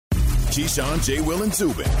Keyshawn, J. Will, and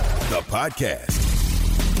Zubin, the podcast.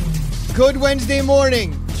 Good Wednesday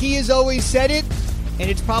morning. Key has always said it,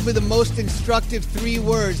 and it's probably the most instructive 3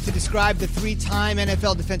 words to describe the 3-time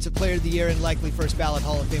NFL Defensive Player of the Year and likely first ballot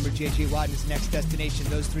Hall of Famer J.J. Watt and his next destination.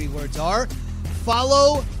 Those 3 words are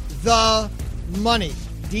follow the money.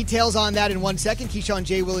 Details on that in 1 second. Keyshawn,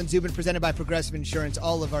 J. Will, and Zubin, presented by Progressive Insurance.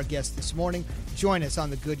 All of our guests this morning join us on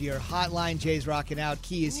the Goodyear Hotline. Jay's rocking out.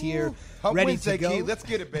 Key is here, ready to go. Key. Let's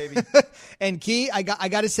get it, baby. And Key, I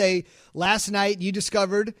got to say, last night you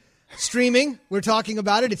discovered streaming. We're talking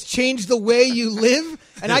about it. It's changed the way you live.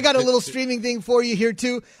 And I got a little streaming thing for you here,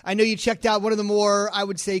 too. I know you checked out one of the more, I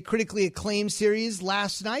would say, critically acclaimed series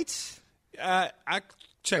last night. I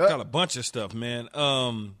checked out a bunch of stuff, man.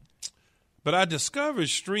 But I discovered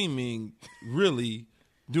streaming really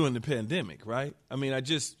during the pandemic, right? I mean,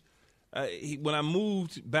 when I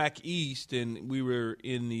moved back east and we were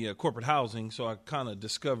in the corporate housing, so I kind of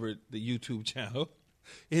discovered the YouTube channel.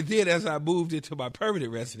 And then as I moved into my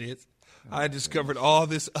permanent residence, I discovered all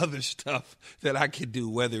this other stuff that I could do,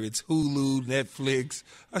 whether it's Hulu, Netflix.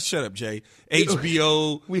 Shut up, Jay.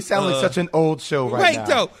 HBO. We sound like such an old show right now. Wait,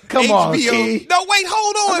 though. Come HBO, on, Key. No, wait,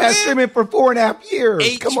 hold on, I've man. been streaming for 4.5 years.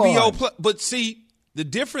 HBO, but see, the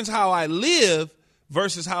difference how I live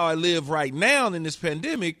versus how I live right now in this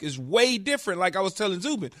pandemic is way different. Like I was telling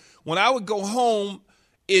Zubin, when I would go home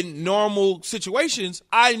in normal situations,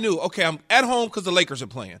 I knew, okay, I'm at home because the Lakers are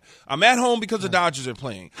playing. I'm at home because the Dodgers are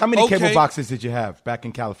playing. How many cable boxes did you have back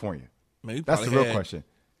in California? Man, that's the real question.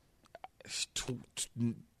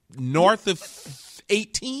 North of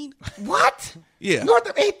 18. What? Yeah. North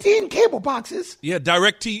of 18 cable boxes? Yeah,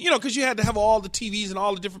 direct TV. Because you had to have all the TVs in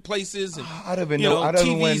all the different places. And, I don't even know what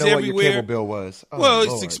your cable bill was. Oh, well,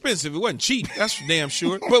 it's Lord. expensive. It wasn't cheap. That's for damn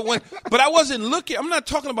sure. But I wasn't looking. I'm not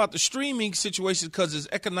talking about the streaming situation because it's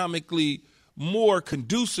economically more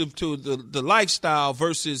conducive to the lifestyle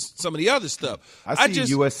versus some of the other stuff. I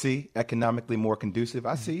see USC economically more conducive.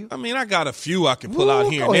 I see you. I mean, I got a few I can pull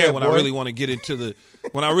out here and there when I really want to get into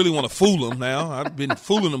when I really want to fool them now. I've been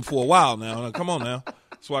fooling them for a while now. Come on now.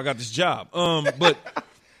 That's why I got this job.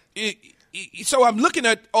 So I'm looking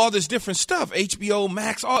at all this different stuff, HBO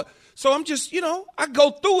Max. So I'm just, I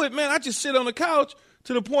go through it, man. I just sit on the couch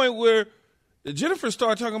to the point where Jennifer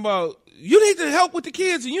started talking about, you need to help with the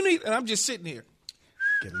kids, and I'm just sitting here.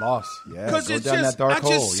 Get lost, yeah. Because that dark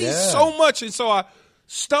hole. I just see so much, and so I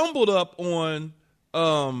stumbled up on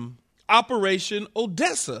Operation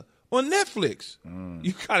Odessa on Netflix.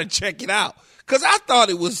 You gotta check it out because I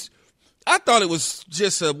thought it was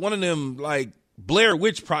just one of them like Blair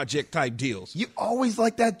Witch Project type deals. You always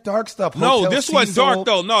like that dark stuff. No, this wasn't dark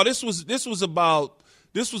though. No, this was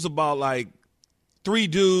about like 3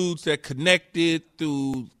 dudes that connected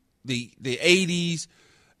through the 80s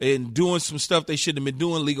and doing some stuff they shouldn't have been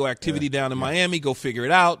doing, legal activity down in Miami. Go figure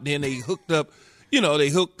it out. Then they hooked up,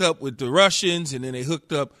 with the Russians, and then they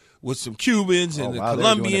hooked up with some Cubans and the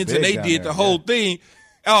Colombians, and they did the whole thing.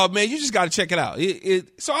 Oh man, you just got to check it out.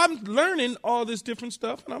 So I'm learning all this different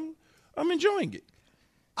stuff, and I'm enjoying it.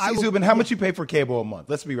 Zubin, how much you pay for cable a month?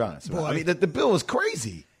 Let's be honest. Boy. I mean, the bill is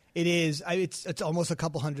crazy. It is. It's almost a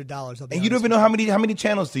couple $100. And you don't even know how many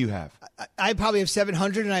channels do you have? I probably have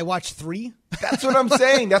 700, and I watch 3. That's what I'm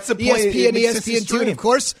saying. That's the point. ESPN2, and of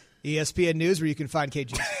course, ESPN News, where you can find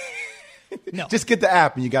KG. No, just get the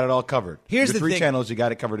app, and you got it all covered. Here's Your the 3 thing. channels, you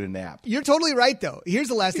got it covered in the app. You're totally right, though. Here's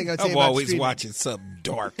the last thing I would say I'm about always streaming. watching something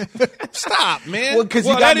dark. Stop, man. Well,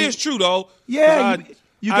 that is true, though. Yeah,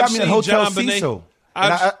 you got me in Hotel John Bonet. Cecil.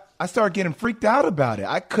 I started getting freaked out about it.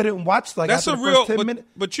 I couldn't watch that's after the first 10 minutes.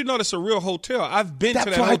 But that's a real hotel. I've been to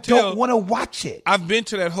that hotel. That's why I don't want to watch it. I've been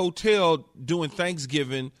to that hotel doing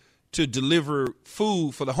Thanksgiving to deliver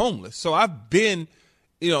food for the homeless. So I've been,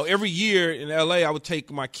 every year in L.A. I would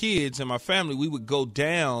take my kids and my family. We would go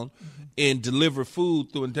down and deliver food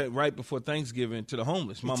right before Thanksgiving to the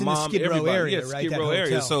homeless. My mom, Skid Row everybody, area, right? Skid Row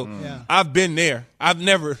area. So yeah. I've been there. I've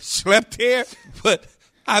never slept there, but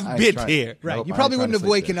I've been there. Right. Nope, you probably wouldn't have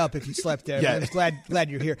waken there. up if you slept there. Yeah. I'm just glad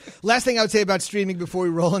you're here. Last thing I would say about streaming before we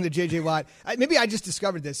roll into J.J. Watt. Maybe I just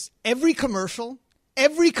discovered this. Every commercial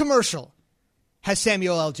has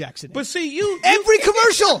Samuel L. Jackson in it. But see, every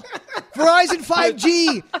commercial. Verizon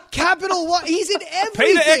 5G, Capital One. He's in everything.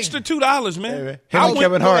 Pay the extra $2, man. Him and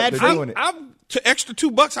Kevin Hart, they're doing it. To extra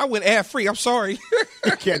 $2, I went ad free. I'm sorry.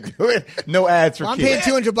 You can't do it. No ads for kids. I'm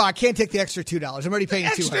paying $200. Can't take the extra $2. I'm already paying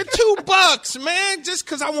 $200. Extra $2, man, just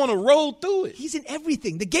because I want to roll through it. He's in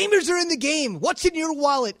everything. The gamers are in the game. What's in your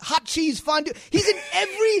wallet? Hot cheese fondue. He's in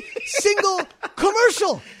every single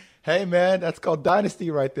commercial. Hey, man, that's called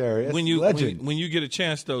dynasty right there. It's legend. When you get a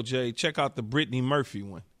chance, though, Jay, check out the Brittany Murphy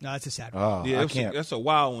one. No, that's a sad one. Oh, Yeah, I can't. That's a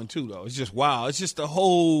wild one, too, though. It's just wild. It's just the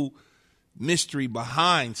whole mystery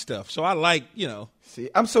behind stuff. So I like, See,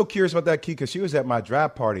 I'm so curious about that, Key, because she was at my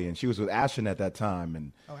draft party, and she was with Ashton at that time.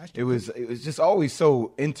 And it was just always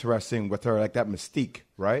so interesting with her, like that mystique,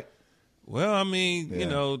 right? Well, I mean,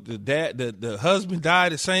 the husband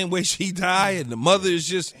died the same way she died, and the mother is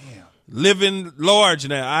just living large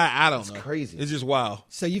now. I don't know. It's crazy. It's just wild.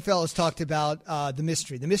 So you fellas talked about the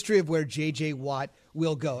mystery of where J.J. Watt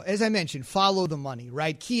will go. As I mentioned, follow the money,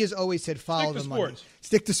 right? Key has always said follow the money.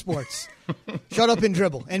 Stick to sports. Shut up and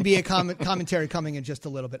dribble. NBA commentary coming in just a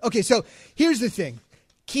little bit. Okay, so here's the thing.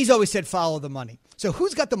 Key's always said follow the money. So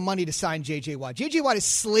who's got the money to sign J.J. Watt? J.J. Watt is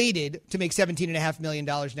slated to make $17.5 million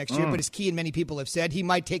next year, but as Key and many people have said, he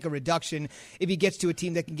might take a reduction if he gets to a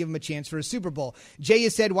team that can give him a chance for a Super Bowl. Jay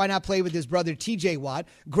has said, why not play with his brother T.J. Watt?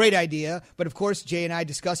 Great idea. But, of course, Jay and I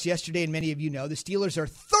discussed yesterday, and many of you know, the Steelers are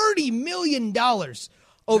 $30 million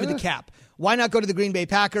over the cap. Why not go to the Green Bay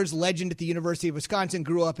Packers? Legend at the University of Wisconsin,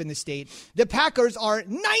 grew up in the state. The Packers are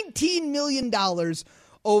 $19 million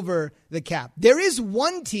over the cap. There is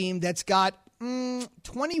one team that's got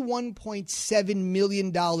 $21.7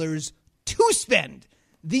 million to spend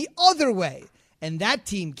the other way. And that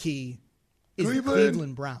team, Key, is the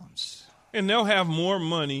Cleveland Browns. And they'll have more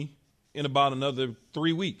money in about another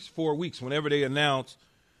 4 weeks, whenever they announce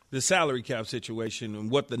the salary cap situation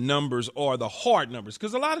and what the numbers are, the hard numbers.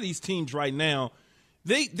 Because a lot of these teams right now,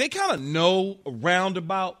 they kind of know a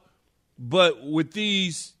roundabout, but with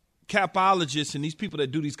these capologists and these people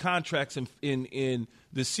that do these contracts in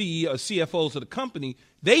the CEO, CFOs of the company,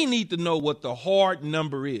 they need to know what the hard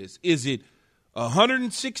number is. Is it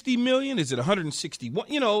 160 million? Is it 161?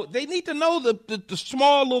 They need to know the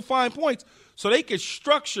small little fine points so they can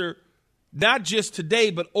structure not just today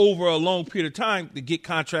but over a long period of time to get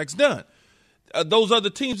contracts done. Those other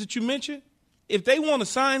teams that you mentioned, if they want to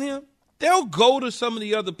sign him, they'll go to some of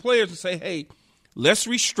the other players and say, hey, let's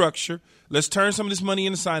restructure. Let's turn some of this money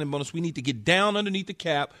into signing bonus. We need to get down underneath the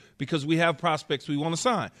cap because we have prospects we want to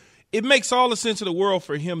sign. It makes all the sense in the world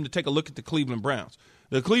for him to take a look at the Cleveland Browns.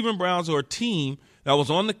 The Cleveland Browns are a team that was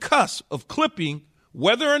on the cusp of clipping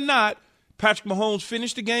whether or not Patrick Mahomes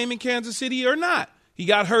finished the game in Kansas City or not. He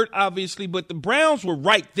got hurt, obviously, but the Browns were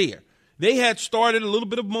right there. They had started a little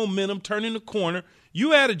bit of momentum, turning the corner.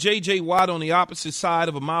 You add a J.J. Watt on the opposite side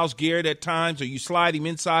of a Myles Garrett at times, or you slide him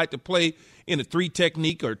inside to play in a 3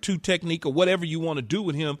 technique or 2 technique or whatever you want to do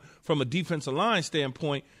with him from a defensive line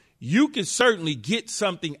standpoint, you can certainly get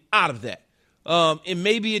something out of that. And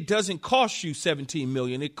maybe it doesn't cost you $17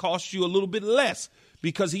 million. It costs you a little bit less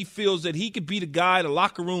because he feels that he could be the guy, the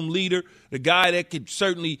locker room leader, the guy that could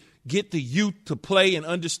certainly get the youth to play and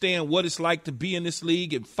understand what it's like to be in this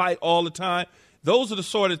league and fight all the time. Those are the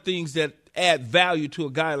sort of things that add value to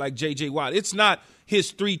a guy like J.J. Watt. It's not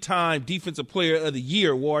his 3-time Defensive Player of the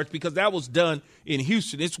Year awards because that was done in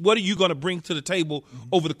Houston. It's what are you going to bring to the table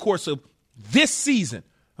over the course of this season.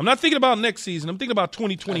 I'm not thinking about next season. I'm thinking about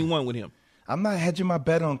 2021 with him. I'm not hedging my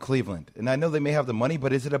bet on Cleveland. And I know they may have the money,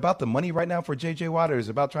 but is it about the money right now for J.J. Watt or is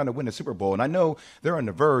it about trying to win a Super Bowl? And I know they're on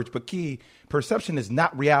the verge, but Key, perception is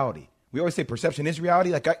not reality. We always say perception is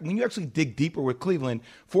reality. When you actually dig deeper with Cleveland,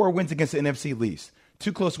 4 wins against the NFC least.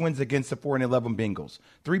 2 close wins against the 4-11 Bengals,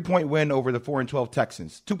 3-point win over the 4-12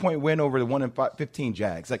 Texans, 2-point win over the 1-15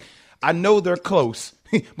 Jags. I know they're close,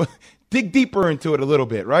 but dig deeper into it a little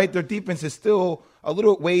bit, right? Their defense is still a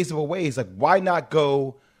little ways of a ways. Why not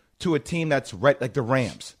go to a team that's right, like the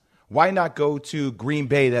Rams? Why not go to Green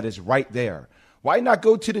Bay that is right there? Why not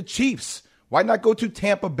go to the Chiefs? Why not go to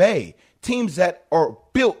Tampa Bay? Teams that are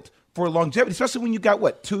built for longevity, especially when you got,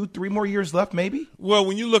 2-3 more years left maybe? Well,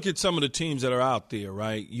 when you look at some of the teams that are out there,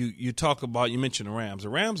 right, you talk about, you mentioned the Rams. The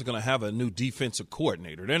Rams are going to have a new defensive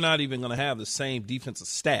coordinator. They're not even going to have the same defensive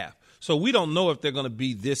staff. So we don't know if they're going to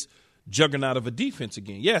be this juggernaut of a defense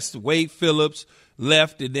again. Yes, Wade Phillips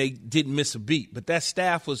left and they didn't miss a beat, but that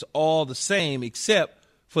staff was all the same except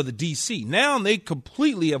for the DC. Now they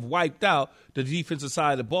completely have wiped out the defensive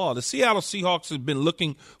side of the ball. The Seattle Seahawks have been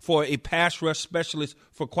looking for a pass rush specialist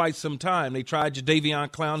for quite some time. They tried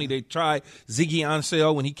Jadeveon Clowney. They tried Ziggy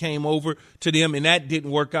Ansel when he came over to them, and that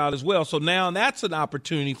didn't work out as well. So now that's an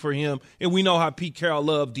opportunity for him, and we know how Pete Carroll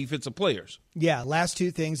loved defensive players. Yeah, last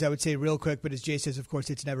 2 things I would say real quick, but as Jay says, of course,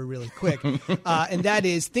 it's never really quick. And that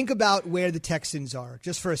is, think about where the Texans are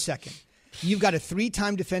just for a second. You've got a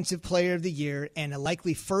 3-time Defensive Player of the Year and a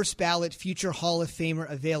likely first-ballot future Hall of Famer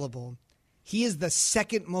available. he is the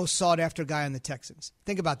second most sought-after guy on the Texans.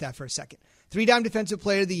 Think about that for a second. 3-time Defensive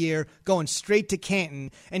Player of the Year, going straight to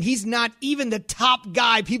Canton, and he's not even the top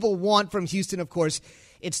guy people want from Houston, of course.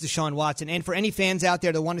 It's Deshaun Watson. And for any fans out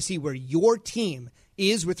there that want to see where your team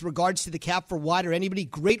is with regards to the cap for wide or anybody,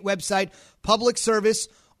 great website, public service,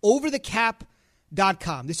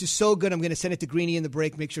 overthecap.com. This is so good. I'm going to send it to Greeny in the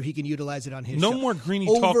break, make sure he can utilize it on his show. No more Greeny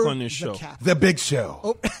talk on this show. The Big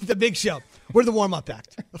Show. The Big Show. We're the warm-up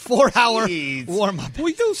act. A 4-hour warm-up. Will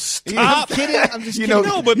you stop? I'm kidding. I'm just kidding.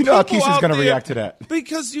 No, but you know how Keyshawn's going to react to that.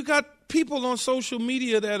 Because you got people on social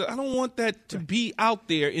media that I don't want that to be out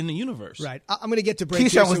there in the universe. Right. I'm going to get to break.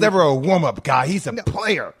 Keyshawn was never a warm-up guy. He's a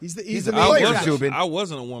player. He's a player, Zubin. I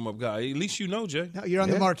wasn't a warm-up guy. At least you know, Jay. No, you're on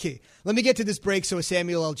the marquee. Let me get to this break so a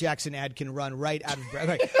Samuel L. Jackson ad can run right out of breath.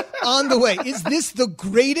 Right. On the way, is this the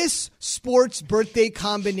greatest sports birthday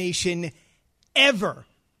combination ever?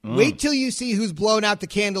 Wait till you see who's blown out the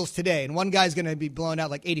candles today. And one guy's going to be blowing out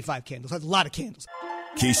like 85 candles. That's a lot of candles.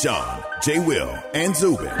 Keyshawn, J. Will, and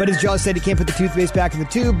Zubin. But as Jaws said, he can't put the toothpaste back in the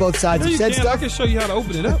tube. Both sides have said stuff. I can show you how to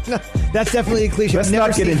open it up. No, that's definitely a cliche. Let's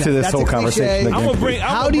not get into this whole conversation.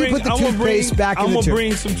 How do you put the toothpaste back in the tube? I'm going to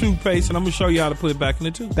bring some toothpaste, and I'm going to show you how to put it back in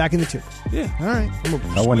the tube. Back in the tube. Yeah. All right.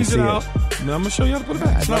 I want to see it. And I'm going to show you how to put it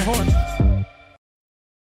back. It's not hard.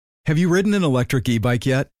 Have you ridden an electric e-bike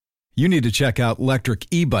yet? You need to check out Electric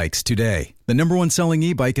E-Bikes today, the #1 selling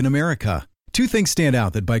e-bike in America. Two things stand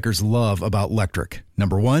out that bikers love about Electric.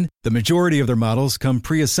 Number one, the majority of their models come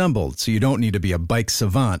pre-assembled, so you don't need to be a bike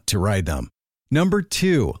savant to ride them. Number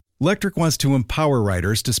two, Electric wants to empower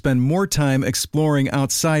riders to spend more time exploring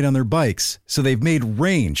outside on their bikes, so they've made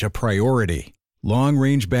range a priority.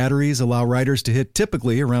 Long-range batteries allow riders to hit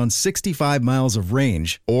typically around 65 miles of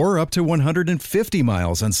range, or up to 150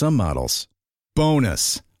 miles on some models.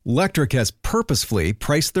 Bonus! Electric has purposefully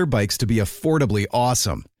priced their bikes to be affordably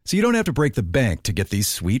awesome, so you don't have to break the bank to get these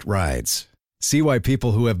sweet rides. See why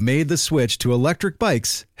people who have made the switch to electric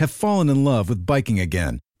bikes have fallen in love with biking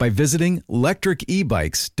again by visiting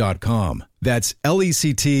lectricebikes.com. That's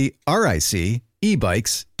LECTRIC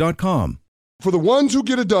ebikes.com. For the ones who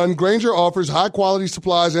get it done, Grainger offers high-quality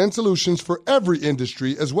supplies and solutions for every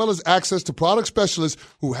industry, as well as access to product specialists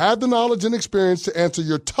who have the knowledge and experience to answer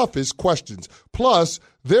your toughest questions. Plus,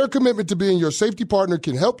 their commitment to being your safety partner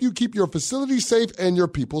can help you keep your facility safe and your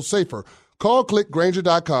people safer. Call, click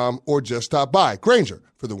Grainger.com, or just stop by. Grainger,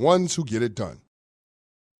 for the ones who get it done.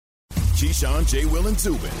 Keyshawn, J. Will, and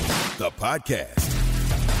Zubin, the podcast.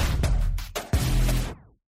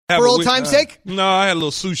 For old time's sake? No, I had a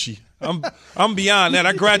little sushi. I'm beyond that.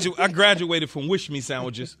 I graduated from Wish Me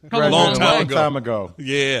sandwiches a long time ago.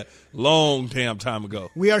 Yeah, long damn time ago.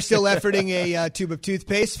 We are still efforting a tube of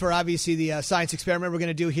toothpaste for obviously the science experiment we're going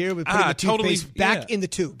to do here. We're putting the toothpaste back in the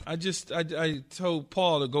tube. I told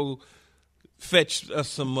Paul to go fetch us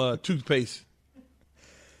some toothpaste.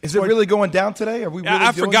 Is it really going down today? Are we? Really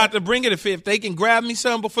I forgot to bring it. If they can grab me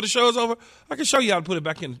some before the show's over, I can show you how to put it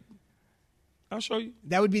back in. I'll show you.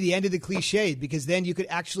 That would be the end of the cliche, because then you could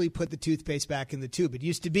actually put the toothpaste back in the tube. It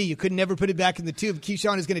used to be you could never put it back in the tube.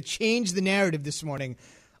 Keyshawn is going to change the narrative this morning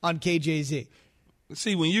on KJZ.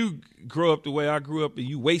 See, when you grow up the way I grew up and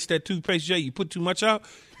you waste that toothpaste, Jay, you put too much out,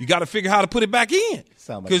 you got to figure out how to put it back in.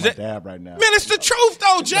 Sound like my dad right now. Man, it's the truth,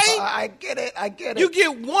 though, Jay. I get it. You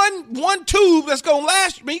get one tube that's going to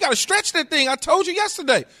last. Man, you got to stretch that thing. I told you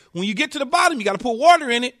yesterday. When you get to the bottom, you got to put water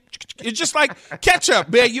in it. It's just like ketchup,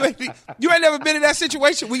 man. You ain't never been in that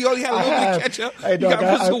situation where you only had a little bit of ketchup. Hey, dog, you got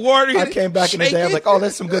to put some water in it. I came back in the day. I was like, oh,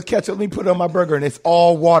 there's some good ketchup. Let me put it on my burger. And it's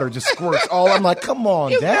all water. Just squirts. I'm like, come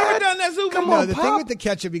on, You've Dad. never done that, Zubin. Come on, the thing with the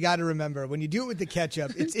ketchup, you got to remember, when you do it with the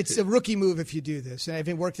ketchup, it's a rookie move if you do this. And if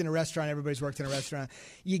you worked in a restaurant, everybody's worked in a restaurant.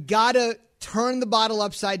 You got to turn the bottle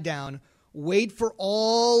upside down, wait for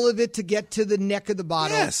all of it to get to the neck of the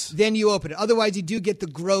bottle. Yes. Then you open it. Otherwise, you do get the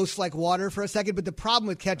gross, like, water for a second. But the problem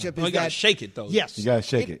with ketchup is you got to shake it, though. Yes. You got to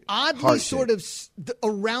shake it. Oddly Hard sort shake. of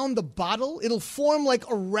around the bottle. It'll form, like,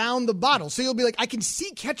 around the bottle. So you'll be like, I can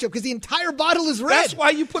see ketchup because the entire bottle is red. That's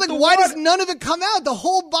why you put the why water. does none of it come out? The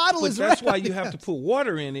whole bottle is red. That's why you have to put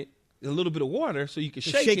water in it, a little bit of water, so you can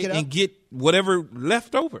shake it up and get whatever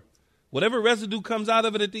left over. Whatever residue comes out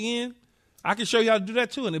of it at the end, I can show you how to do that,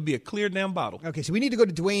 too, and it'll be a clear damn bottle. Okay, so we need to go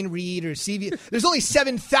to Dwayne Reed or CVS. There's only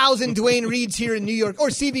 7,000 Dwayne Reeds here in New York. Or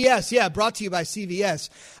CVS, yeah, brought to you by CVS.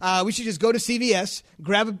 We should just go to CVS,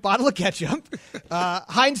 grab a bottle of ketchup,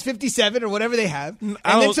 Heinz 57 or whatever they have, and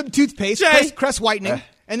then some toothpaste, Crest whitening,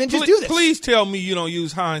 and then just do this. Please tell me you don't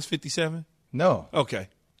use Heinz 57. No. Okay.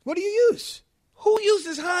 What do you use? Who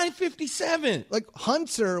uses Heinz 57? Like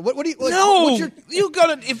Hunt's or what do you? Like, No,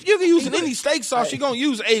 if you're using any steak sauce, you're gonna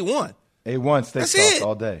use A1. A1 steak That's sauce it.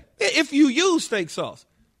 all day. If you use steak sauce.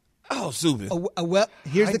 Oh, Zubin.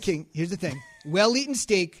 Here's the thing. Well-eaten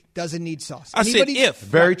steak doesn't need sauce. I said if.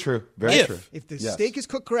 Very true. Very true. If the steak is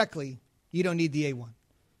cooked correctly, you don't need the A1.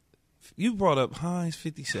 You brought up Heinz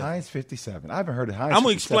 57. Heinz 57. I haven't heard of Heinz. I'm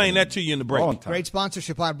going to explain that to you in the break. Great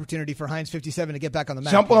sponsorship opportunity for Heinz 57 to get back on the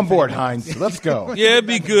map. Jump on board, Heinz. Let's go. Yeah, it'd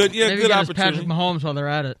be good. Yeah, Maybe good get us opportunity. Patrick Mahomes while they're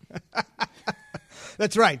at it.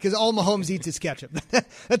 That's right, because all Mahomes eats is ketchup.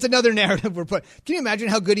 That's another narrative we're putting. Can you imagine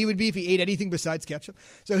how good he would be if he ate anything besides ketchup?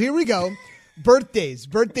 So here we go. Birthdays,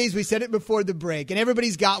 we said it before the break, and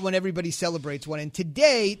everybody's got one, everybody celebrates one. And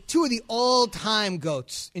today, two of the all-time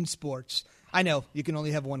GOATs in sports. I know, you can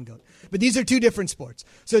only have one GOAT, but these are two different sports.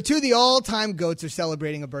 So two of the all-time GOATs are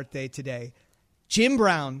celebrating a birthday today. Jim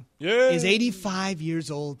Brown is 85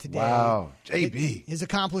 years old today. Wow, JB. His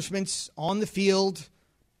accomplishments on the field,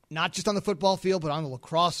 not just on the football field, but on the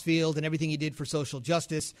lacrosse field and everything he did for social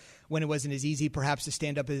justice when it wasn't as easy perhaps to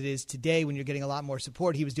stand up as it is today when you're getting a lot more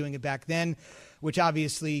support. He was doing it back then, which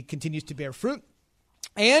obviously continues to bear fruit.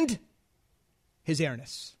 And his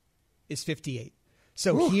airness is 58.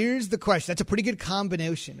 So here's the question. That's a pretty good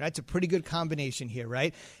combination. That's a pretty good combination here,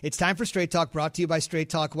 right? It's time for Straight Talk, brought to you by Straight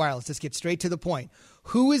Talk Wireless. Let's get straight to the point.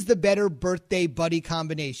 Who is the better birthday buddy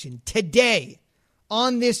combination today,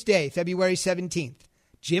 on this day, February 17th?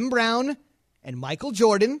 Jim Brown and Michael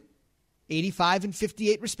Jordan, 85 and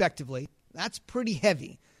 58 respectively. That's pretty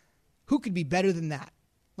heavy. Who could be better than that?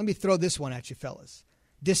 Let me throw this one at you, fellas.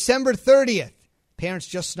 December 30th. Parents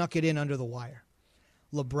just snuck it in under the wire.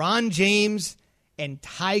 LeBron James and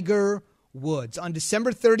Tiger Woods. On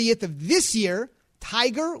December 30th of this year,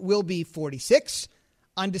 Tiger will be 46.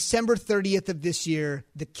 On December 30th of this year,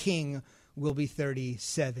 the King will be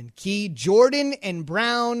 37. Key, Jordan and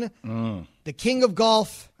Brown, the king of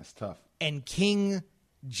golf. That's tough. And King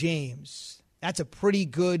James. That's a pretty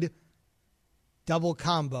good double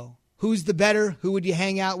combo. Who's the better? Who would you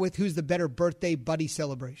hang out with? Who's the better birthday buddy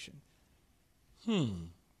celebration?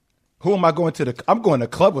 Who am I going to I'm going to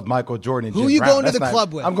club with Michael Jordan and Jim Brown. Who are you going to the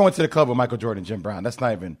club with? I'm going to the club with Michael Jordan and Jim Brown. That's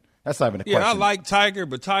not even a question. Yeah, I like Tiger,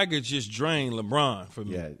 but Tiger just drained LeBron for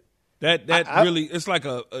me. Yeah. That really, it's like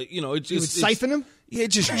it just. You would siphon him? Yeah, it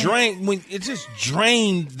just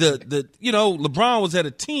drained the LeBron was at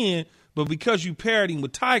a 10, but because you paired him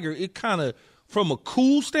with Tiger, it kind of, from a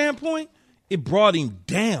cool standpoint, it brought him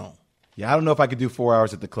down. Yeah, I don't know if I could do 4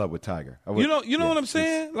 hours at the club with Tiger. You know what I'm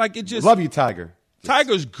saying? Like, it just. Love you, Tiger.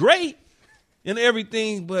 Tiger's great and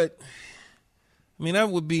everything, but I mean, that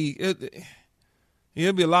would be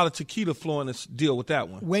it'd be a lot of tequila flowing to deal with that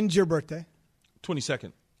one. When's your birthday?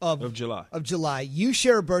 22nd of July. Of July. You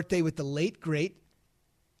share a birthday with the late, great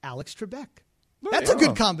Alex Trebek. That's a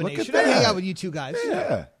good combination. I'd hang out with you two guys.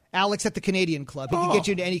 Yeah. Alex at the Canadian Club. He can get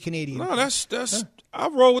you into any Canadian club. That's I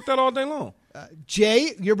roll with that all day long.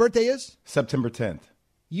 Jay, your birthday is? September 10th.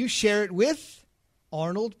 You share it with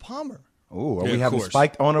Arnold Palmer. Oh, are Yeah, we of having course.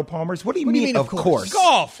 spiked Arnold Palmers? What do you mean, of course?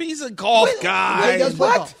 Golf. He's a golf guy. He does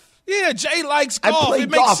play golf. Yeah, Jay likes I golf. play It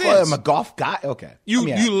makes golf. sense. I'm a golf guy. Okay.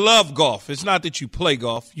 You love golf. It's not that you play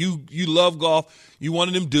golf. You love golf. You one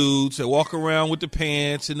of them dudes that walk around with the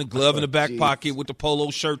pants and the glove in the back pocket with the polo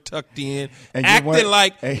shirt tucked in, And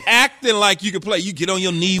acting like you can play. You get on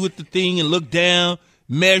your knee with the thing and look down,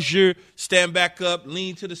 measure, stand back up,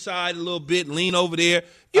 lean to the side a little bit, lean over there.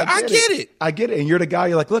 Yeah, I get it. I get it. And you're the guy,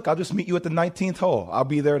 you're like, look, I'll just meet you at the 19th hole. I'll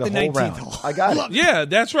be there the whole 19th round. hole. I got it. Yeah,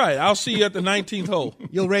 that's right. I'll see you at the 19th hole.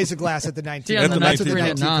 You'll raise a glass at the 19th. See you on the That's what the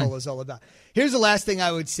 19th 19th hole. hole is all about. Here's the last thing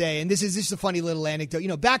I would say, and this is just a funny little anecdote. You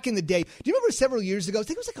know, back in the day, do you remember several years ago, I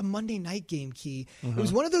think it was like a Monday night game, Key. It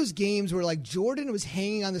was one of those games where, like, Jordan was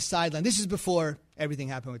hanging on the sideline. This is before everything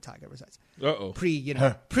happened with Tiger, besides. Uh-oh.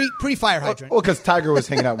 Pre-fire hydrant. Well, because Tiger was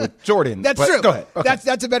hanging out with Jordan. That's but true. Go ahead. Okay.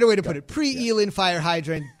 That's a better way to put it. Pre-Elin fire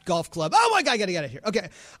hydrant golf club. Oh, my God, I got to get out of here. Okay.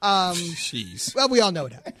 Jeez. Well, we all know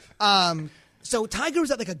it happened. So Tiger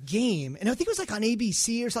was at like a game, and I think it was like on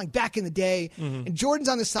ABC or something back in the day, and Jordan's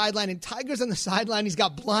on the sideline, and Tiger's on the sideline. He's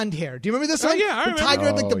got blonde hair. Do you remember this one? Yeah, I Where remember. Tiger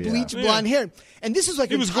had like the Oh, yeah. bleach blonde hair. And this was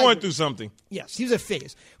like He was going through something. Yes, he was a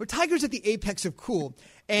phase. Where Tiger's at the apex of cool.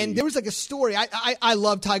 And there was like a story. I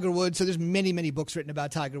love Tiger Woods, so there's many, many books written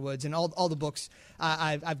about Tiger Woods, and all the books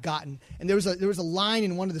I've gotten. And there was a line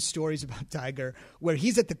in one of the stories about Tiger where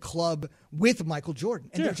he's at the club with Michael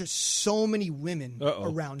Jordan, and there's just so many women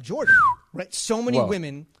around Jordan, right? So many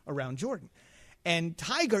women around Jordan. And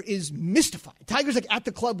Tiger is mystified. Tiger's like at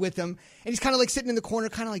the club with him, and he's kind of like sitting in the corner,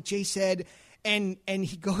 kind of like Jay said. And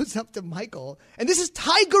he goes up to Michael, and this is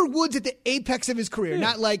Tiger Woods at the apex of his career,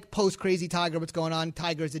 not like post-crazy Tiger, what's going on,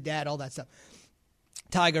 Tiger is a dad, all that stuff.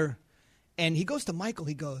 Tiger, and he goes to Michael,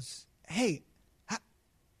 he goes, hey,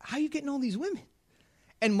 how are you getting all these women?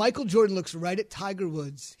 And Michael Jordan looks right at Tiger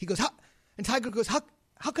Woods. He goes, how? And Tiger goes, how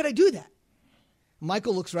could I do that?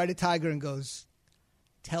 Michael looks right at Tiger and goes,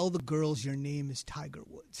 tell the girls your name is Tiger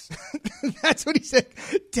Woods. That's what he said.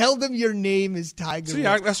 Tell them your name is Tiger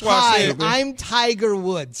Woods. That's why I said, I'm Tiger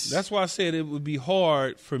Woods. That's why I said it would be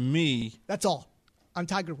hard for me. That's all. I'm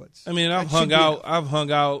Tiger Woods. I mean, I've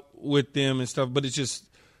hung out with them and stuff, but it's just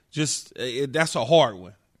that's a hard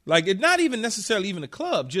one. Like, it's not even necessarily even a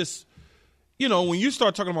club. Just, you know, when you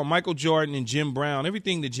start talking about Michael Jordan and Jim Brown,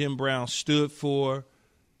 everything that Jim Brown stood for.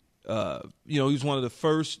 He was one of the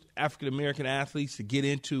first African-American athletes to get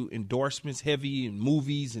into endorsements heavy in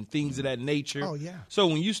movies and things of that nature. Oh, yeah. So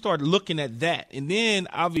when you start looking at that, and then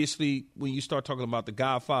obviously when you start talking about the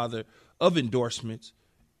godfather of endorsements,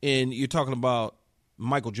 and you're talking about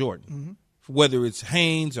Michael Jordan, whether it's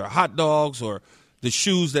Hanes or hot dogs or the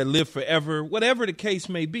shoes that live forever, whatever the case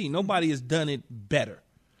may be, nobody has done it better.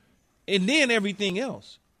 And then everything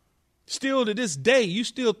else. Still to this day, you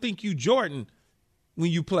still think you Jordan when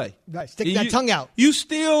you play. Right, stick that tongue out.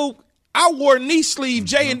 I wore knee sleeve,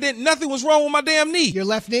 Jay, and then nothing was wrong with my damn knee. Your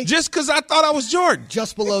left knee? Just because I thought I was Jordan.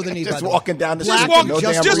 Just below the knee, Just by walking down the street.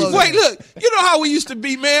 Wait, look. You know how we used to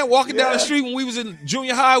be, man, walking down the street when we was in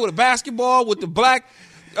junior high with a basketball with the black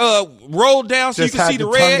rolled down so just you could see the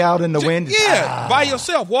red. Tongue out in the wind. Yeah, by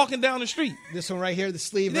yourself, walking down the street. This one right here, the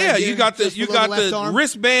sleeve Yeah, right here, you got the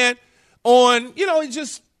wristband on. You know,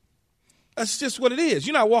 that's just what it is.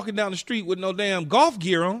 You're not walking down the street with no damn golf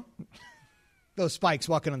gear on. Those spikes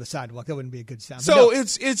walking on the sidewalk, that wouldn't be a good sound. So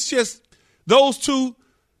it's just those two,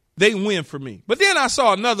 they win for me. But then I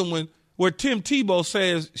saw another one where Tim Tebow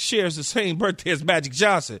shares the same birthday as Magic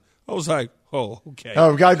Johnson. I was like, oh, okay.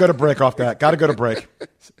 Oh, we got to go to break off that. Got to go to break.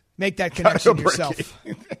 Make that connection yourself.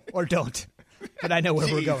 Or don't. But I know where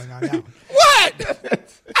we're going on now. What?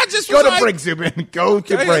 I just go to break, Zubin. Go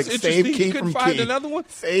to break. Save Key from find Key. Another one?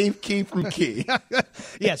 Save Key from Key.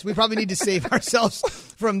 Yes, we probably need to save ourselves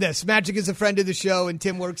from this. Magic is a friend of the show, and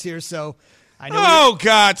Tim works here, so I know. Oh,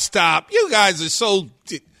 God, stop. You guys are so.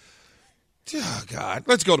 Oh, God.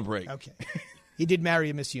 Let's go to break. Okay. He did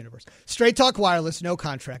marry a Miss Universe. Straight Talk Wireless, no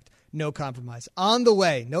contract. No compromise. On the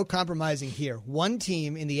way, no compromising here. One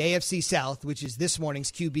team in the AFC South, which is this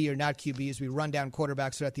morning's QB or not QB as we run down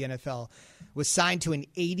quarterbacks throughout the NFL, was signed to an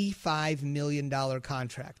 $85 million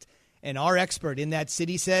contract. And our expert in that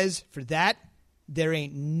city says, for that, there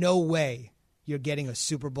ain't no way you're getting a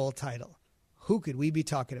Super Bowl title. Who could we be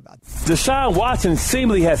talking about? Deshaun Watson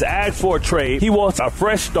seemingly has asked for a trade. He wants a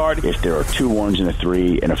fresh start. If there are 2 1s and a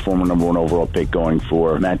 3 and a former number 1 overall pick going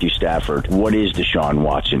for Matthew Stafford, what is Deshaun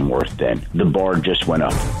Watson worth then? The bar just went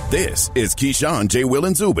up. This is Keyshawn, J. Will,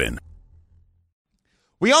 and Zubin.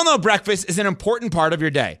 We all know breakfast is an important part of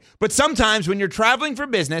your day, but sometimes when you're traveling for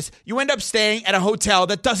business, you end up staying at a hotel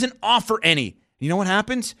that doesn't offer any. You know what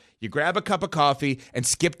happens? You grab a cup of coffee and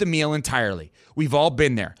skip the meal entirely. We've all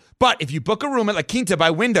been there. But if you book a room at La Quinta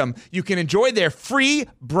by Wyndham, you can enjoy their free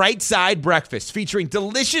Bright Side breakfast featuring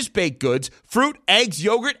delicious baked goods, fruit, eggs,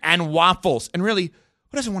 yogurt, and waffles. And really,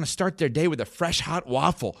 who doesn't want to start their day with a fresh, hot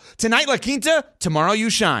waffle? Tonight, La Quinta, tomorrow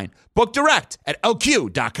you shine. Book direct at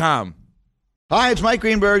lq.com. Hi, it's Mike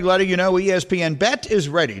Greenberg letting you know ESPN Bet is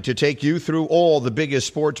ready to take you through all the biggest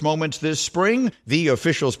sports moments this spring. The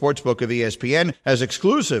official sportsbook of ESPN has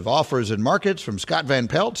exclusive offers and markets from Scott Van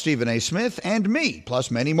Pelt, Stephen A. Smith, and me, plus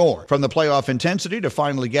many more. From the playoff intensity to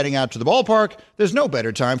finally getting out to the ballpark, there's no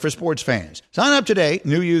better time for sports fans. Sign up today.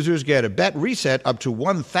 New users get a bet reset up to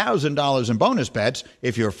 $1,000 in bonus bets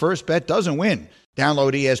if your first bet doesn't win.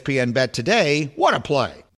 Download ESPN Bet today. What a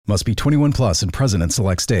play. Must be 21 plus and present in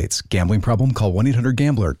select states. Gambling problem? Call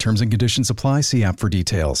 1-800-GAMBLER. Terms and conditions apply. See app for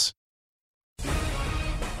details.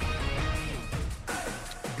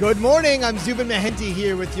 Good morning. I'm Zubin Mehenti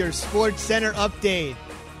here with your Sports Center update.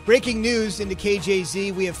 Breaking news into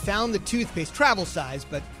KJZ. We have found the toothpaste, travel size,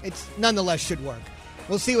 but it's nonetheless should work.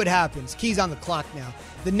 We'll see what happens. Key's on the clock now.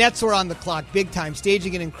 The Nets were on the clock big time,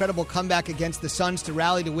 staging an incredible comeback against the Suns to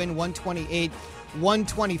rally to win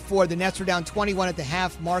 128-124. The Nets were down 21 at the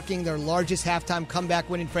half, marking their largest halftime comeback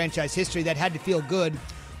win in franchise history. That had to feel good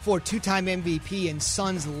for two-time MVP and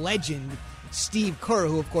Suns legend Steve Kerr,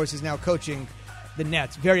 who, of course, is now coaching the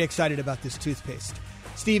Nets. Very excited about this toothpaste.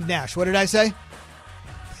 Steve Nash. What did I say?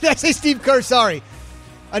 Did I say Steve Kerr? Sorry.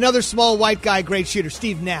 Another small white guy, great shooter,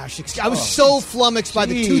 Steve Nash. I was so flummoxed by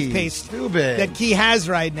the toothpaste that Key has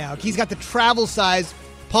right now. Key's got the travel size.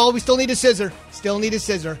 Paul, we still need a scissor.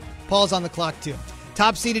 Paul's on the clock, too.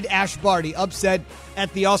 Top-seeded Ash Barty upset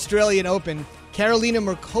at the Australian Open. Karolina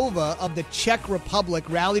Markova of the Czech Republic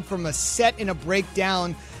rallied from a set in a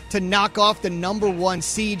breakdown to knock off the number 1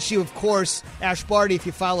 seed. She, of course, Ash Barty, if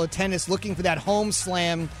you follow tennis, looking for that home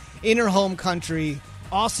slam in her home country.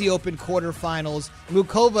 Aussie Open quarterfinals.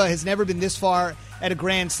 Mukova has never been this far at a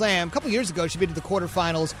Grand Slam. A couple years ago, she made to the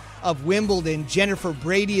quarterfinals of Wimbledon. Jennifer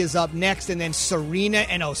Brady is up next, and then Serena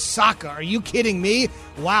and Osaka. Are you kidding me?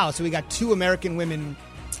 Wow, so we got 2 American women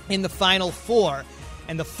in the Final 4.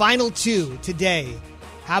 And the final 2 today.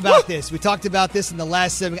 How about this? We talked about this in the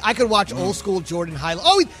last segment. I could watch old school Jordan highlights.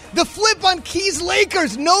 Oh, the flip on Keys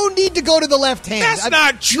Lakers. No need to go to the left hand. That's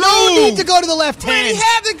not true. No need to go to the left hand. Man, he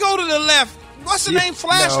had to go to the left. What's the name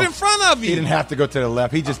flashed in front of you? He didn't have to go to the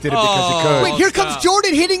left. He just did it because he could. Wait, here comes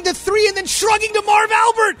Jordan hitting the 3 and then shrugging to Marv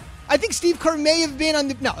Albert. I think Steve Kerr may have been on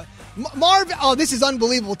the... No, Marv... Oh, this is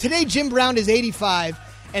unbelievable. Today, Jim Brown is 85,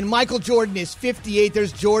 and Michael Jordan is 58.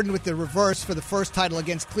 There's Jordan with the reverse for the first title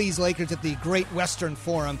against Cleves Lakers at the Great Western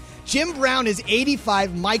Forum. Jim Brown is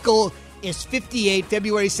 85. Michael is 58,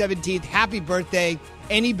 February 17th. Happy birthday.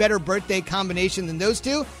 Any better birthday combination than those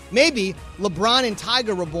two? Maybe. LeBron and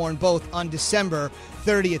Tiger were born both on December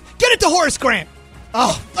 30th. Get it to Horace Grant.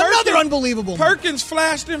 Oh, another unbelievable. Perkins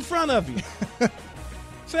flashed in front of you.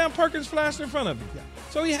 Sam Perkins flashed in front of you. Yeah.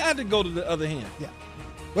 So he had to go to the other hand. Yeah.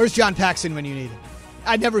 Where's John Paxson when you need him?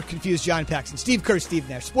 I never confuse John Paxson. Steve Kerr, Steve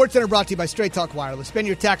Nash. SportsCenter brought to you by Straight Talk Wireless. Spend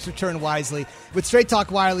your tax return wisely. With Straight Talk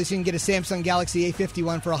Wireless, you can get a Samsung Galaxy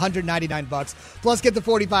A51 for $199. Plus, get the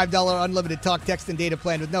 $45 unlimited talk, text, and data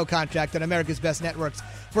plan with no contract on America's best networks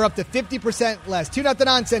for up to 50% less. Tune out the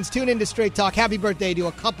nonsense. Tune into Straight Talk. Happy birthday to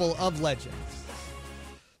a couple of legends.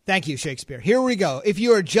 Thank you, Shakespeare. Here we go. If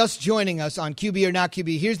you are just joining us on QB or not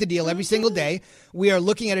QB, here's the deal. Every single day, we are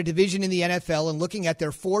looking at a division in the NFL and looking at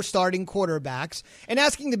their 4 starting quarterbacks and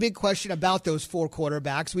asking the big question about those 4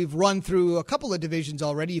 quarterbacks. We've run through a couple of divisions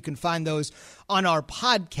already. You can find those on our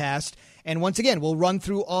podcast. And once again, we'll run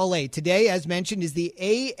through all 8. Today, as mentioned, is the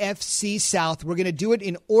AFC South. We're going to do it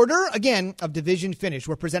in order, again, of division finish.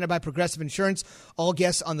 We're presented by Progressive Insurance. All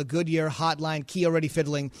guests on the Goodyear hotline. Key already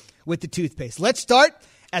fiddling with the toothpaste. Let's start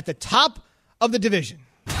at the top of the division.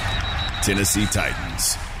 Tennessee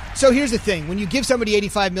Titans. So here's the thing. When you give somebody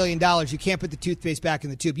 $85 million, you can't put the toothpaste back in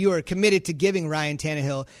the tube. You are committed to giving Ryan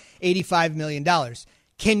Tannehill $85 million.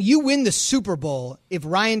 Can you win the Super Bowl if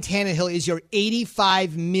Ryan Tannehill is your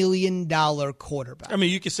 $85 million quarterback? I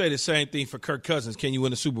mean, you could say the same thing for Kirk Cousins. Can you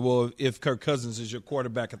win the Super Bowl if Kirk Cousins is your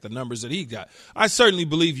quarterback at the numbers that he got? I certainly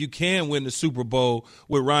believe you can win the Super Bowl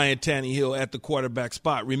with Ryan Tannehill at the quarterback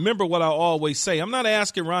spot. Remember what I always say. I'm not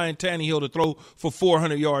asking Ryan Tannehill to throw for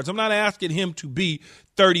 400 yards. I'm not asking him to be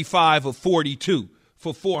 35 or 42.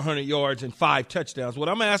 For 400 yards and 5 touchdowns. What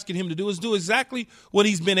I'm asking him to do is do exactly what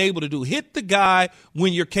he's been able to do. Hit the guy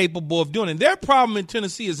when you're capable of doing it. Their problem in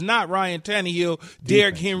Tennessee is not Ryan Tannehill,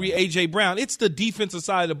 Derrick Henry, A.J. Brown. It's the defensive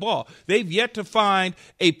side of the ball. They've yet to find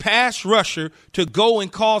a pass rusher to go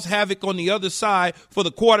and cause havoc on the other side for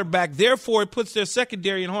the quarterback. Therefore, it puts their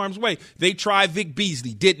secondary in harm's way. They tried Vic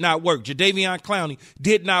Beasley. Did not work. Jadeveon Clowney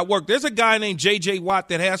did not work. There's a guy named J.J. Watt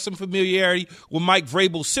that has some familiarity with Mike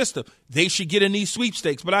Vrabel's system. They should get in these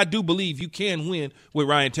sweepstakes, but I do believe you can win with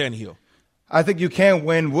Ryan Tannehill. I think you can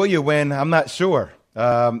win. Will you win? I'm not sure.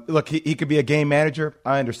 Look, he could be a game manager.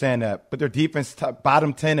 I understand that. But their defense,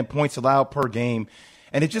 bottom 10 in points allowed per game.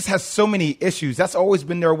 And it just has so many issues. That's always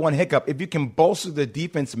been their one hiccup. If you can bolster the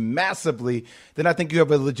defense massively, then I think you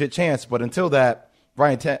have a legit chance. But until that,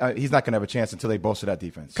 he's not going to have a chance until they bolster that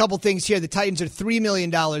defense. Couple things here. The Titans are $3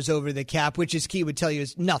 million over the cap, which is Key would tell you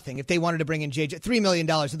is nothing. If they wanted to bring in J.J., $3 million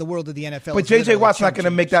in the world of the NFL. But J.J. Watt's not going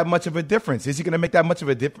to make that much of a difference. Is he going to make that much of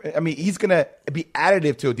a difference? I mean, he's going to be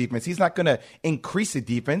additive to a defense. He's not going to increase the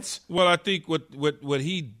defense. Well, I think what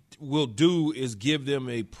he will do is give them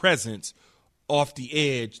a presence off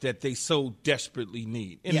the edge that they so desperately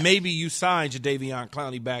need. And maybe you sign Jadeveon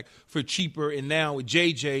Clowney back for cheaper, and now with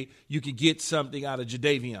JJ, you could get something out of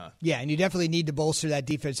Jadeveon. Yeah, and you definitely need to bolster that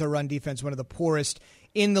defense. Their run defense, one of the poorest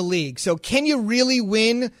in the league. So can you really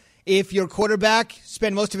win if your quarterback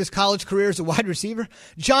spent most of his college career as a wide receiver?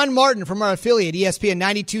 John Martin from our affiliate, ESPN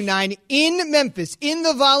 92.9 in Memphis, in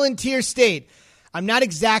the Volunteer State. I'm not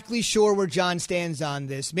exactly sure where John stands on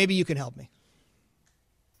this. Maybe you can help me.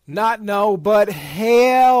 Not no, but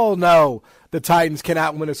hell no. The Titans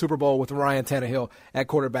cannot win a Super Bowl with Ryan Tannehill at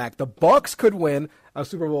quarterback. The Bucs could win a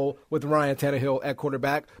Super Bowl with Ryan Tannehill at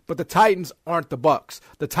quarterback, but the Titans aren't the Bucs.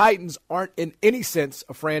 The Titans aren't in any sense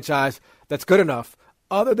a franchise that's good enough,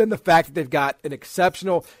 other than the fact that they've got an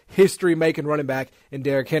exceptional history-making running back in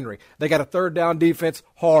Derrick Henry. They got a third down defense,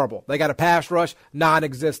 horrible. They got a pass rush,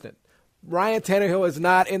 non-existent. Ryan Tannehill is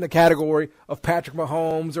not in the category of Patrick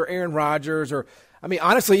Mahomes or Aaron Rodgers or,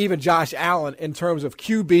 honestly, even Josh Allen in terms of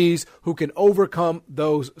QBs who can overcome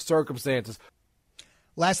those circumstances.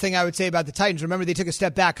 Last thing I would say about the Titans, remember they took a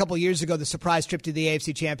step back a couple years ago, the surprise trip to the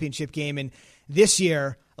AFC Championship game, and this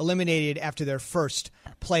year eliminated after their first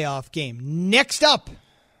playoff game. Next up.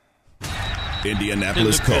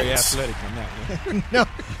 Indianapolis Colts. No,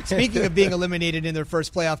 speaking of being eliminated in their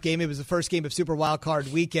first playoff game, it was the first game of Super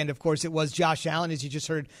Wildcard Weekend. Of course, it was Josh Allen, as you just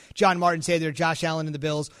heard John Martin say there, Josh Allen and the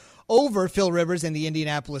Bills over Phil Rivers and the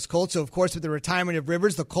Indianapolis Colts. So, of course, with the retirement of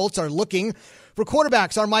Rivers, the Colts are looking for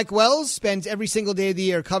quarterbacks. Our Mike Wells spends every single day of the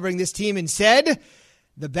year covering this team and said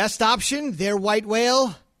the best option, their white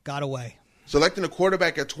whale, got away. Selecting a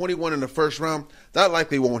quarterback at 21 in the first round, that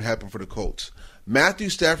likely won't happen for the Colts. Matthew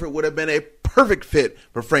Stafford would have been a perfect fit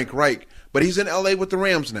for Frank Reich, but he's in L.A. with the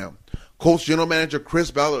Rams now. Colts general manager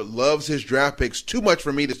Chris Ballard loves his draft picks too much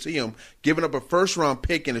for me to see him giving up a first-round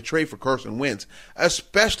pick in a trade for Carson Wentz,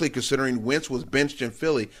 especially considering Wentz was benched in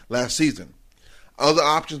Philly last season. Other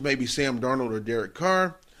options may be Sam Darnold or Derek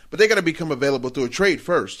Carr, but they got to become available through a trade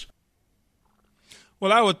first.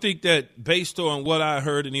 Well, I would think that based on what I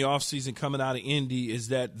heard in the offseason coming out of Indy is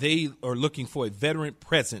that they are looking for a veteran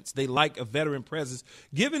presence. They like a veteran presence,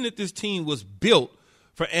 given that this team was built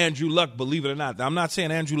for Andrew Luck, believe it or not. I'm not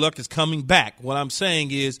saying Andrew Luck is coming back. What I'm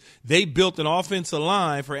saying is they built an offensive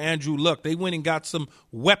line for Andrew Luck. They went and got some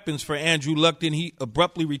weapons for Andrew Luck. Then he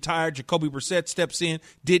abruptly retired. Jacoby Brissett steps in,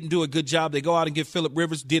 didn't do a good job. They go out and get Phillip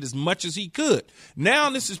Rivers, did as much as he could. Now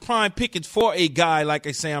this is prime pickings for a guy like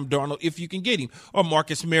a Sam Darnold, if you can get him, or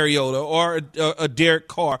Marcus Mariota, or a Derek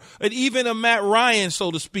Carr, and even a Matt Ryan,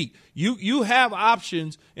 so to speak. You have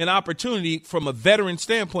options and opportunity from a veteran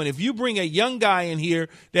standpoint. If you bring a young guy in here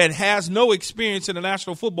that has no experience in the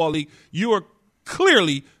National Football League, you are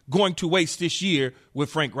clearly going to waste this year with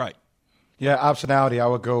Frank Reich. Yeah, optionality. I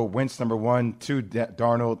would go Wentz number 1, 2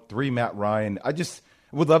 Darnold, 3 Matt Ryan. I just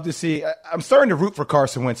would love to see. I'm starting to root for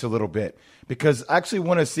Carson Wentz a little bit because I actually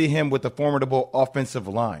want to see him with a formidable offensive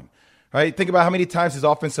line. Right? Think about how many times his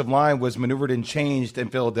offensive line was maneuvered and changed in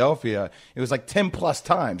Philadelphia. It was like 10-plus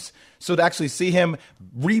times. So to actually see him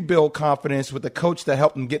rebuild confidence with the coach that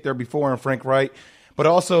helped him get there before, and Frank Reich, but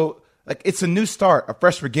also like it's a new start, a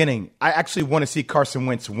fresh beginning. I actually want to see Carson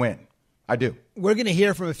Wentz win. I do. We're going to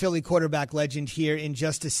hear from a Philly quarterback legend here in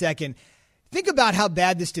just a second. Think about how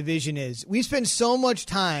bad this division is. We spend so much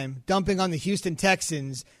time dumping on the Houston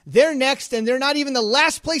Texans. They're next, and they're not even the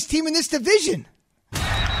last place team in this division.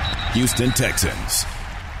 Houston Texans.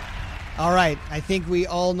 All right, I think we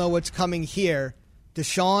all know what's coming here.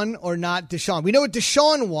 Deshaun or not Deshaun. We know what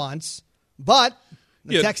Deshaun wants, but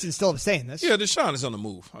the Texans still have saying this. Yeah, Deshaun is on the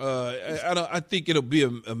move. I think it'll be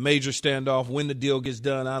a major standoff. When the deal gets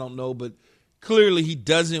done, I don't know, but clearly he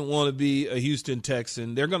doesn't want to be a Houston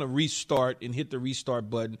Texan. They're going to restart and hit the restart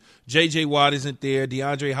button. J.J. Watt isn't there.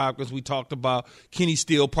 DeAndre Hopkins, we talked about. Kenny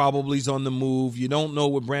Steele probably is on the move. You don't know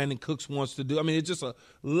what Brandon Cooks wants to do. I mean, it's just a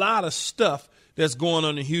lot of stuff that's going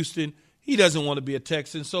on in Houston. He doesn't want to be a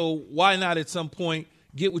Texan, so why not at some point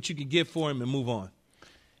get what you can get for him and move on?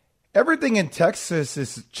 Everything in Texas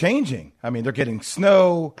is changing. I mean, they're getting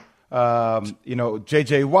snow.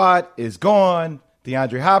 J.J. Watt is gone.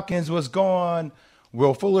 DeAndre Hopkins was gone.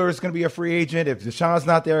 Will Fuller is going to be a free agent. If Deshaun's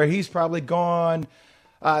not there, he's probably gone.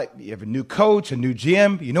 You have a new coach, a new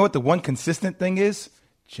GM. You know what the one consistent thing is?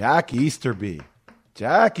 Jack Easterby.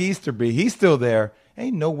 He's still there.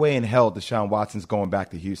 Ain't no way in hell Deshaun Watson's going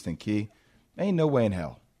back to Houston, Key. Ain't no way in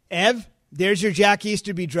hell. Ev, there's your Jack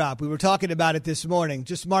Easterby drop. We were talking about it this morning.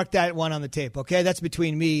 Just mark that one on the tape, okay? That's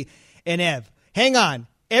between me and Ev. Hang on.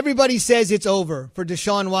 Everybody says it's over for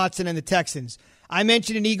Deshaun Watson and the Texans. I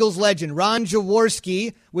mentioned an Eagles legend. Ron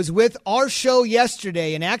Jaworski was with our show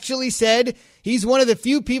yesterday and actually said he's one of the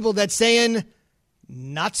few people that's saying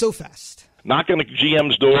not so fast. Knock on the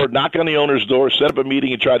GM's door, knock on the owner's door, set up a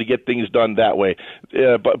meeting and try to get things done that way.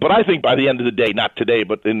 But I think by the end of the day, not today,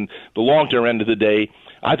 but in the long-term end of the day,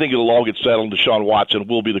 I think it'll all get settled. Deshaun Watson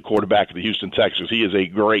will be the quarterback of the Houston Texans. He is a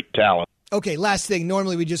great talent. Okay, last thing.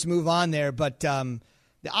 Normally we just move on there, but the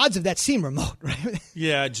odds of that seem remote, right?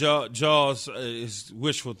 Yeah, Jaws is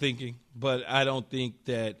wishful thinking, but I don't think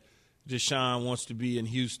that Deshaun wants to be in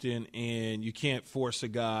Houston, and you can't force a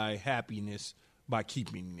guy happiness by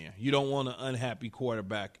keeping him there. You don't want an unhappy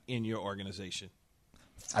quarterback in your organization.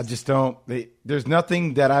 I just don't. There's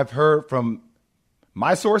nothing that I've heard from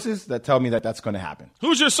my sources that tell me that that's going to happen.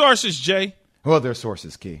 Who's your sources, Jay? Well, they're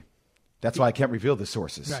sources, Key. That's why I can't reveal the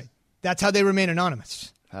sources. Right. That's how they remain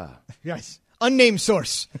anonymous. Yes. Unnamed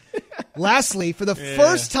source. Lastly, for the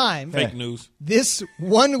first time, fake news. This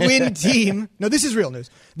one-win team, no, this is real news.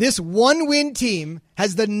 This one-win team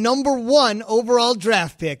has the number 1 overall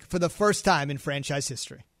draft pick for the first time in franchise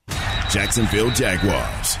history. Jacksonville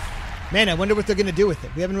Jaguars. Man, I wonder what they're going to do with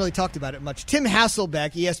it. We haven't really talked about it much. Tim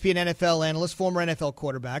Hasselbeck, ESPN NFL analyst, former NFL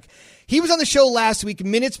quarterback, he was on the show last week,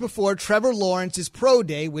 minutes before Trevor Lawrence's pro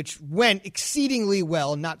day, which went exceedingly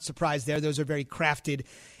well. Not surprised there. Those are very crafted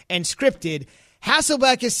and scripted.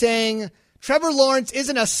 Hasselbeck is saying Trevor Lawrence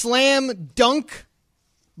isn't a slam dunk,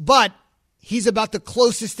 but he's about the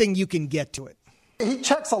closest thing you can get to it. He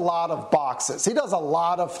checks a lot of boxes. He does a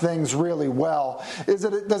lot of things really well. Is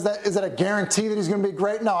it a guarantee that he's going to be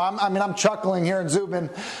great? No, I'm chuckling here in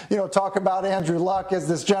Zubin, talk about Andrew Luck as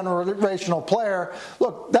this generational player.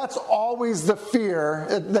 Look, that's always the fear.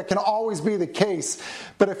 That can always be the case.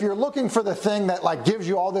 But if you're looking for the thing that gives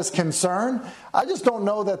you all this concern, I just don't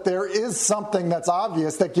know that there is something that's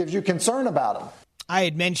obvious that gives you concern about him. I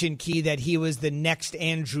had mentioned, Key, that he was the next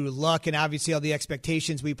Andrew Luck, and obviously all the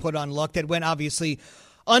expectations we put on Luck that went obviously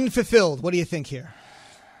unfulfilled. What do you think here?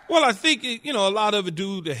 Well, I think, a lot of it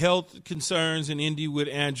due to health concerns in Indy with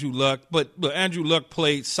Andrew Luck. But Andrew Luck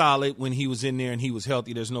played solid when he was in there and he was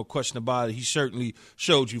healthy. There's no question about it. He certainly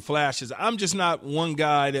showed you flashes. I'm just not one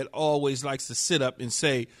guy that always likes to sit up and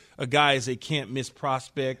say a guy is a can't-miss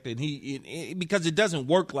prospect, and because it doesn't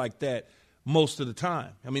work like that most of the time.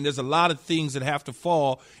 I mean, there's a lot of things that have to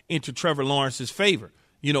fall into Trevor Lawrence's favor.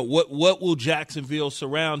 What will Jacksonville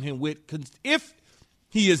surround him with if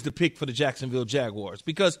he is the pick for the Jacksonville Jaguars?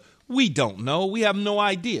 Because we don't know. We have no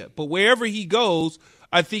idea. But wherever he goes,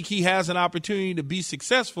 I think he has an opportunity to be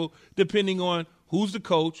successful depending on who's the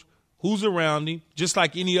coach, who's around him. Just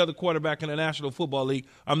like any other quarterback in the National Football League,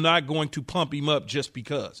 I'm not going to pump him up just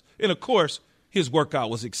because. And, of course, his workout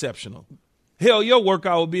was exceptional. Hell, your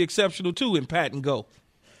workout would be exceptional, too, in Pat and Go.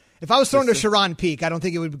 If I was thrown to Sharon Peak, I don't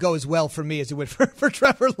think it would go as well for me as it would for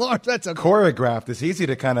Trevor Lawrence. That's okay. Choreographed. It's easy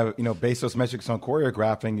to kind of, base those metrics on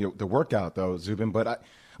choreographing the workout, though, Zubin. But,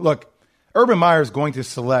 look, Urban Meyer is going to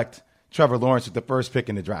select Trevor Lawrence with the first pick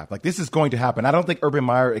in the draft. This is going to happen. I don't think Urban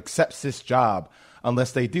Meyer accepts this job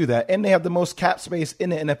unless they do that. And they have the most cap space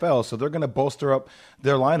in the NFL, so they're going to bolster up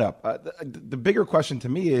their lineup. The bigger question to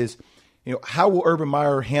me is, how will Urban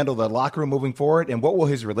Meyer handle the locker room moving forward, and what will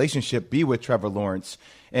his relationship be with Trevor Lawrence,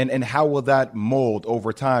 and how will that mold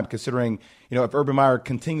over time, considering, if Urban Meyer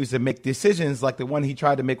continues to make decisions like the one he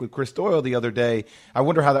tried to make with Chris Doyle the other day, I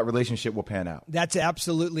wonder how that relationship will pan out. That's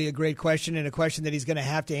absolutely a great question, and a question that he's going to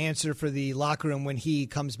have to answer for the locker room when he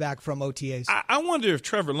comes back from OTAs. I wonder if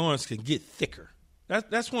Trevor Lawrence can get thicker.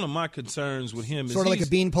 That's one of my concerns with him. Sort of like a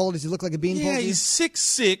beanpole? Does he look like a beanpole? Yeah, he's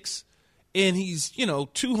 6'6". And he's,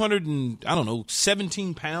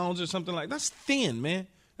 217 pounds or something like that. That's thin, man.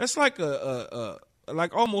 That's like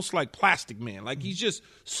like almost like plastic, man. Like he's just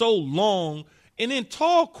so long. And then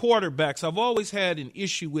tall quarterbacks, I've always had an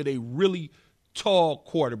issue with a really tall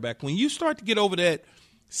quarterback. When you start to get over that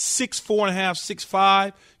 6'4.5",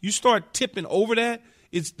 6'5", you start tipping over that,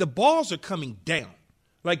 the balls are coming down.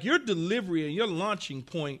 Like your delivery and your launching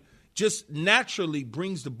point just naturally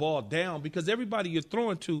brings the ball down because everybody you're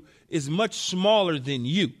throwing to is much smaller than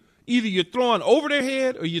you. Either you're throwing over their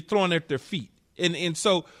head or you're throwing at their feet. And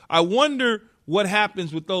so I wonder what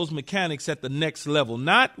happens with those mechanics at the next level,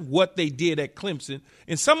 not what they did at Clemson.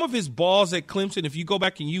 And some of his balls at Clemson, if you go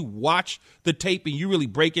back and you watch the tape and you really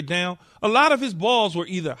break it down, a lot of his balls were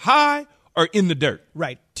either high or in the dirt.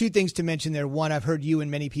 Right. Two things to mention there. One, I've heard you and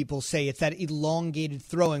many people say it's that elongated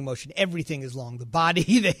throwing motion. Everything is long. The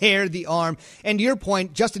body, the hair, the arm. And to your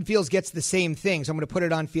point, Justin Fields gets the same thing. So I'm going to put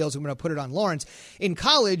it on Fields. I'm going to put it on Lawrence. In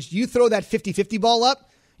college, you throw that 50-50 ball up,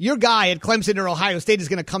 your guy at Clemson or Ohio State is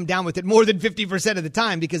going to come down with it more than 50% of the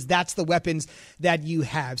time because that's the weapons that you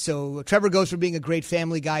have. So Trevor goes from being a great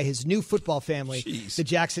family guy, his new football family, the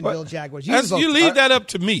Jacksonville Jaguars. You leave that up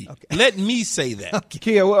to me. Okay. Let me say that. Okay.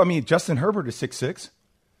 Kia, well, Justin Herbert is 6'6".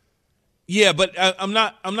 Yeah, but I'm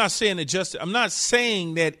not saying that I'm not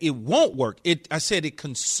saying that it won't work. I said it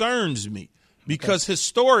concerns me because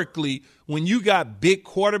historically, when you got big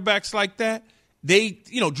quarterbacks like that,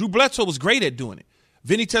 Drew Bledsoe was great at doing it.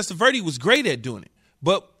 Vinny Testaverde was great at doing it.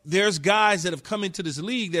 But there's guys that have come into this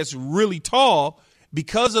league that's really tall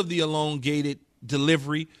because of the elongated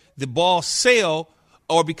delivery, the ball sail,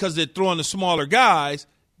 or because they're throwing the smaller guys,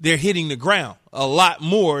 they're hitting the ground a lot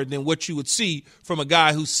more than what you would see from a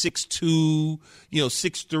guy who's 6'2",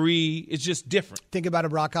 6'3". It's just different. Think about a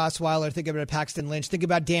Brock Osweiler. Think about a Paxton Lynch. Think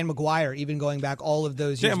about Dan McGuire, even going back all of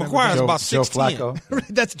those years. Dan McGuire's about 6'10". Joe Flacco.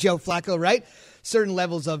 That's Joe Flacco, right? Certain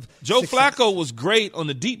levels of Joe success. Flacco was great on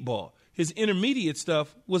the deep ball. his intermediate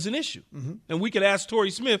stuff was an issue. Mm-hmm. And we could ask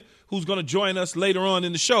Torrey Smith, who's going to join us later on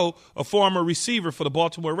in the show, a former receiver for the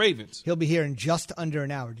Baltimore Ravens. He'll be here in just under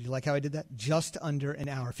an hour. Did you like how I did that? Just under an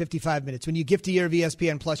hour, 55 minutes. When you gift a year of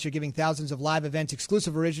ESPN Plus, you're giving thousands of live events,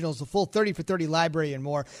 exclusive originals, a full 30 for 30 library, and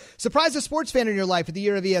more. Surprise a sports fan in your life with the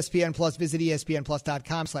year of ESPN Plus. Visit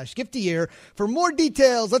ESPNplus.com/gift-a-year for more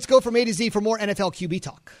details. Let's go from A to Z for more NFL QB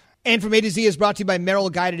talk. And from A to Z is brought to you by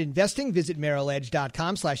Merrill Guided Investing. Visit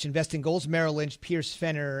merrilledge.com/investinggoals. Merrill Lynch, Pierce,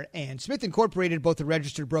 Fenner, and Smith Incorporated, both a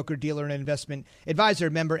registered broker, dealer, and investment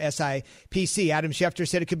advisor, member SIPC. Adam Schefter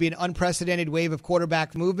said it could be an unprecedented wave of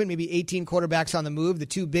quarterback movement, maybe 18 quarterbacks on the move. The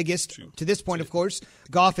two biggest to this point, of course,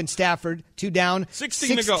 Goff and Stafford, 2 down.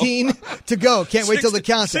 16 to go. Can't wait till the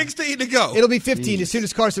countdown. 16 to go. It'll be 15 as soon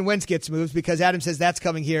as Carson Wentz gets moved, because Adam says that's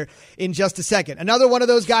coming here in just a second. Another one of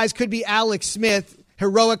those guys could be Alex Smith.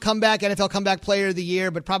 Heroic comeback, NFL Comeback Player of the Year,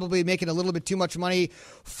 but probably making a little bit too much money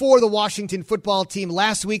for the Washington football team.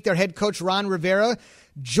 Last week, their head coach, Ron Rivera,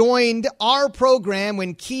 joined our program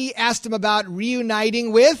when Key asked him about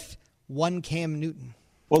reuniting with one Cam Newton.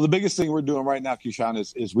 Well, the biggest thing we're doing right now, Keyshawn,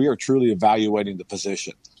 is we are truly evaluating the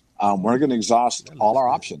position. We're going to exhaust all our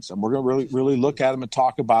options, and we're going to really look at them and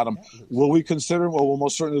talk about them. Will we consider them? Well, we'll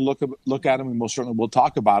most certainly look at them, and most certainly we'll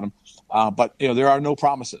talk about them. But there are no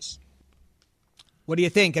promises. What do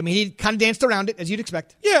you think? I mean, he kind of danced around it, as you'd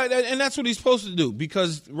expect. Yeah, and that's what he's supposed to do,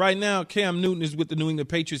 because right now Cam Newton is with the New England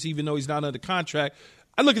Patriots, even though he's not under contract.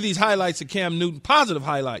 I look at these highlights of Cam Newton, positive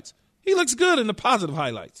highlights. He looks good in the positive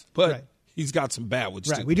highlights, but he's got some bad ones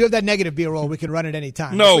too. We do have that negative B-roll we can run at any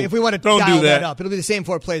time. No, if we want to don't dial do that up, it'll be the same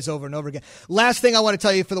 4 plays over and over again. Last thing I want to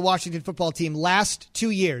tell you for the Washington football team, last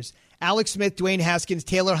 2 years, Alex Smith, Dwayne Haskins,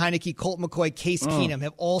 Taylor Heineke, Colt McCoy, Case Keenum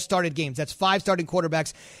have all started games. That's 5 starting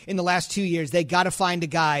quarterbacks in the last 2 years. They got to find a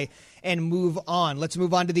guy and move on. Let's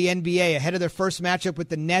move on to the NBA. Ahead of their first matchup with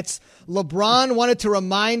the Nets, LeBron wanted to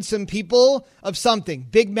remind some people of something.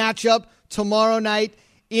 Big matchup tomorrow night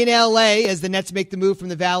in L.A. as the Nets make the move from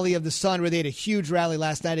the Valley of the Sun, where they had a huge rally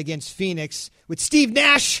last night against Phoenix, with Steve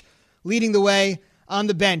Nash leading the way on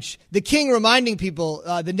the bench. The King reminding people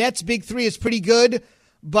the Nets' big three is pretty good,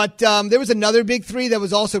 but there was another big three that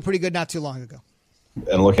was also pretty good not too long ago.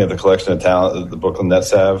 And looking at the collection of talent that the Brooklyn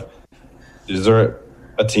Nets have, is there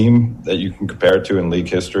a team that you can compare to in league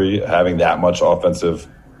history having that much offensive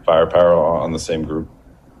firepower on the same group?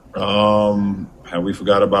 Have we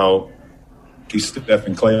forgot about Steph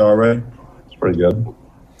and Clay already? It's pretty good.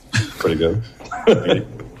 Pretty good.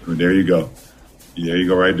 There you go. There you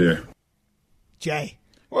go right there. Jay.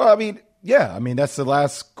 Well, I mean, that's the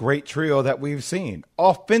last great trio that we've seen.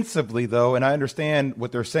 Offensively, though, and I understand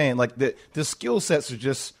what they're saying, like the skill sets are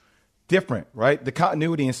just different, right? The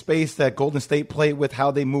continuity and space that Golden State played with,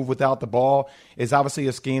 how they move without the ball, is obviously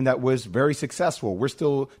a scheme that was very successful. We're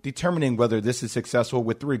still determining whether this is successful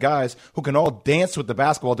with 3 guys who can all dance with the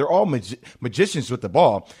basketball. They're all magicians with the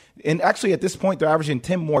ball. And actually, at this point, they're averaging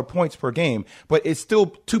 10 more points per game, but it's still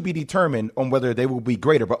to be determined on whether they will be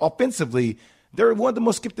greater. But offensively, they're one of the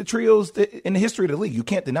most gifted trios in the history of the league. You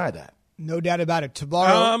can't deny that. No doubt about it.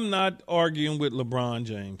 Tomorrow, I'm not arguing with LeBron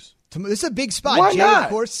James. This is a big spot. Why Jay, not? Of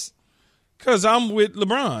course. Because I'm with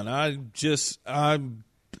LeBron.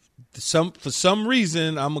 For some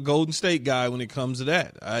reason, I'm a Golden State guy when it comes to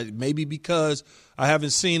that. Maybe because I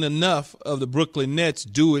haven't seen enough of the Brooklyn Nets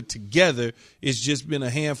do it together. It's just been a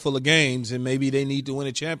handful of games, and maybe they need to win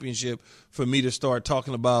a championship for me to start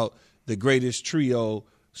talking about the greatest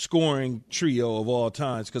scoring trio of all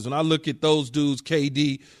times. Because when I look at those dudes,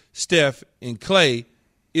 KD, Steph, and Clay,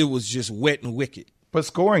 it was just wet and wicked. But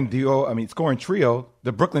scoring trio,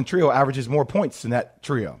 the Brooklyn trio averages more points than that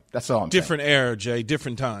trio. That's all I'm saying. Different era, Jay,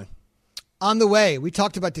 different time. On the way, we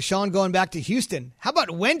talked about Deshaun going back to Houston. How about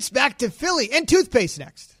Wentz back to Philly? And toothpaste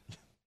next.